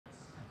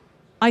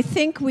I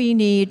think we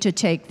need to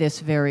take this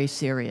very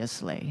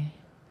seriously.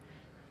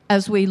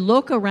 As we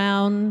look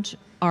around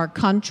our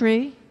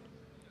country,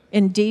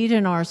 indeed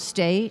in our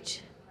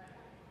state,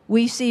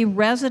 we see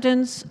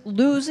residents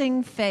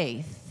losing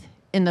faith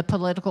in the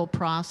political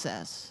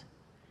process.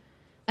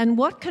 And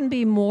what can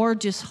be more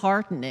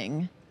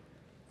disheartening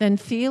than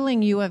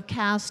feeling you have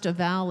cast a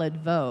valid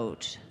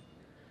vote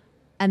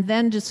and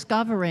then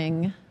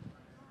discovering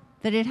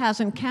that it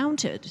hasn't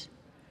counted?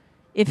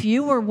 If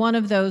you were one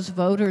of those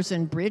voters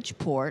in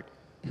Bridgeport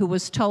who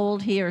was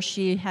told he or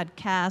she had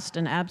cast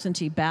an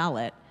absentee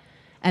ballot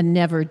and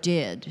never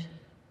did,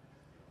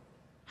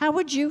 how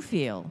would you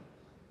feel?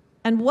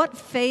 And what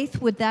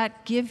faith would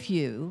that give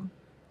you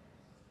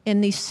in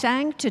the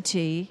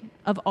sanctity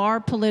of our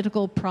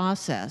political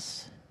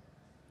process?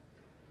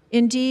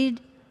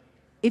 Indeed,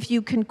 if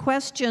you can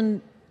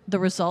question the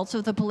results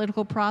of the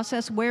political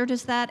process, where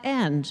does that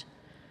end?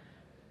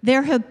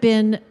 There have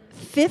been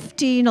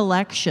 15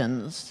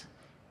 elections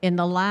in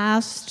the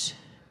last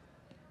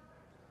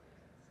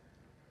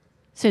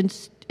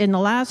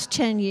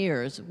 10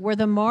 years where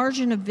the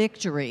margin of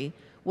victory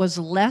was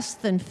less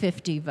than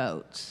 50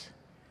 votes.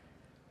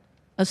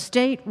 A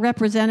state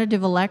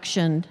representative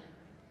election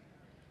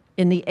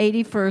in the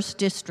 81st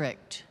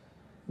district,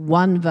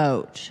 1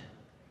 vote.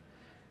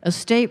 A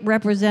state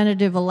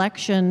representative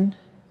election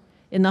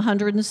in the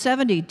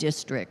 170th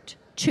district,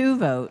 2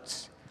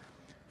 votes.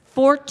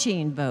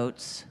 14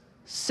 votes,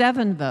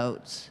 7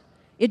 votes.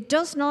 It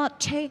does not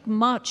take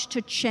much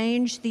to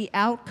change the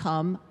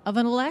outcome of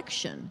an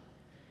election.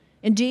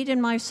 Indeed, in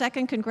my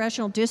 2nd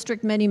congressional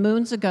district many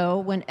moons ago,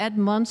 when Ed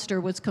Munster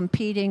was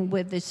competing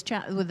with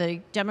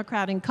a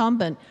Democrat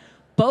incumbent,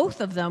 both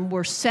of them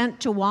were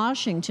sent to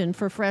Washington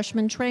for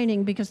freshman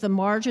training because the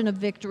margin of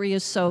victory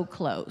is so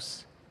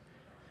close.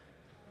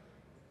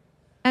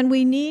 And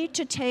we need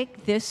to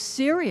take this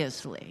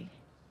seriously.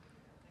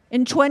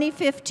 In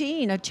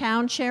 2015, a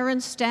town chair in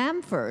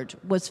Stamford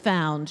was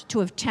found to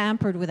have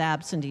tampered with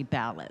absentee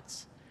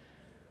ballots.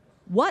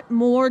 What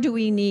more do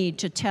we need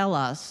to tell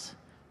us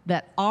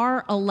that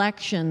our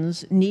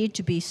elections need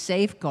to be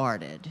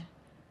safeguarded?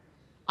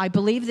 I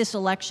believe this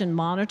election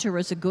monitor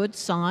is a good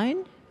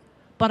sign,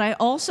 but I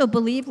also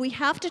believe we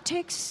have to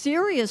take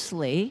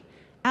seriously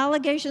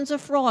allegations of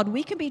fraud.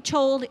 We can be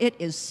told it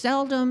is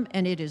seldom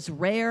and it is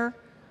rare,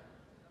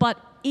 but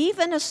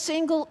even a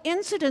single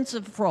incidence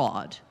of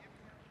fraud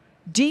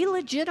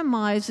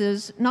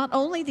delegitimizes not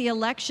only the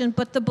election,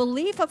 but the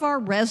belief of our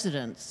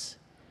residents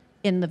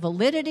in the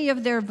validity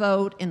of their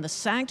vote, in the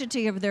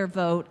sanctity of their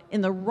vote,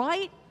 in the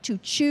right to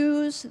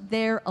choose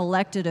their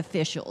elected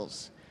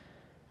officials.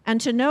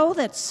 And to know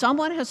that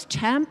someone has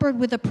tampered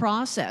with the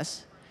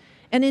process,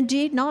 and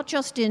indeed not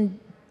just in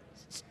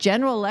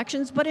general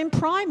elections, but in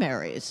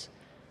primaries,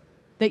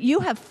 that you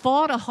have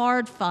fought a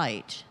hard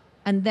fight,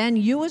 and then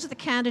you as the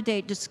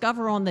candidate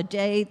discover on the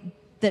day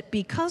that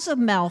because of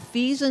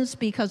malfeasance,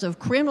 because of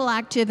criminal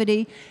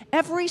activity,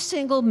 every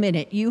single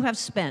minute you have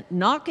spent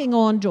knocking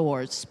on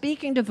doors,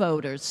 speaking to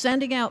voters,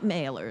 sending out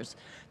mailers,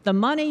 the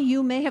money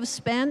you may have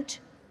spent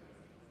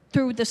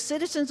through the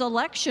Citizens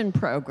Election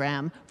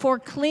Program for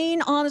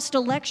clean, honest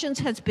elections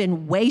has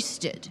been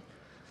wasted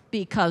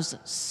because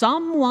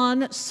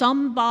someone,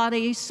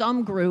 somebody,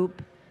 some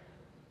group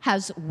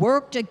has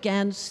worked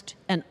against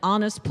an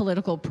honest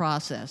political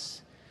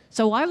process.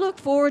 So I look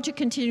forward to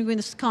continuing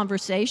this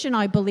conversation.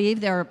 I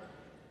believe there are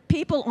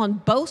people on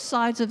both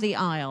sides of the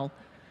aisle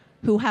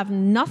who have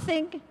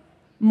nothing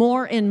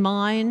more in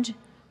mind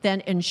than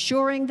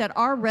ensuring that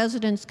our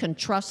residents can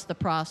trust the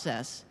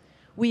process.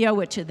 We owe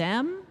it to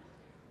them,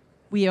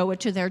 we owe it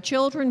to their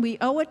children, we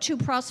owe it to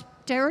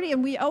posterity,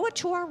 and we owe it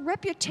to our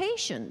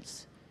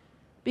reputations.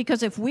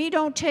 Because if we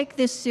don't take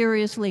this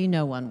seriously,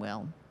 no one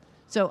will.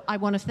 So I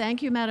want to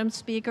thank you, Madam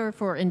Speaker,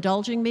 for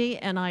indulging me,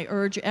 and I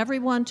urge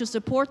everyone to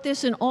support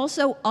this and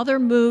also other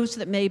moves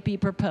that may be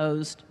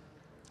proposed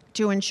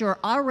to ensure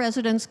our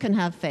residents can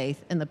have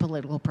faith in the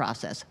political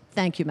process.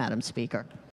 Thank you, Madam Speaker.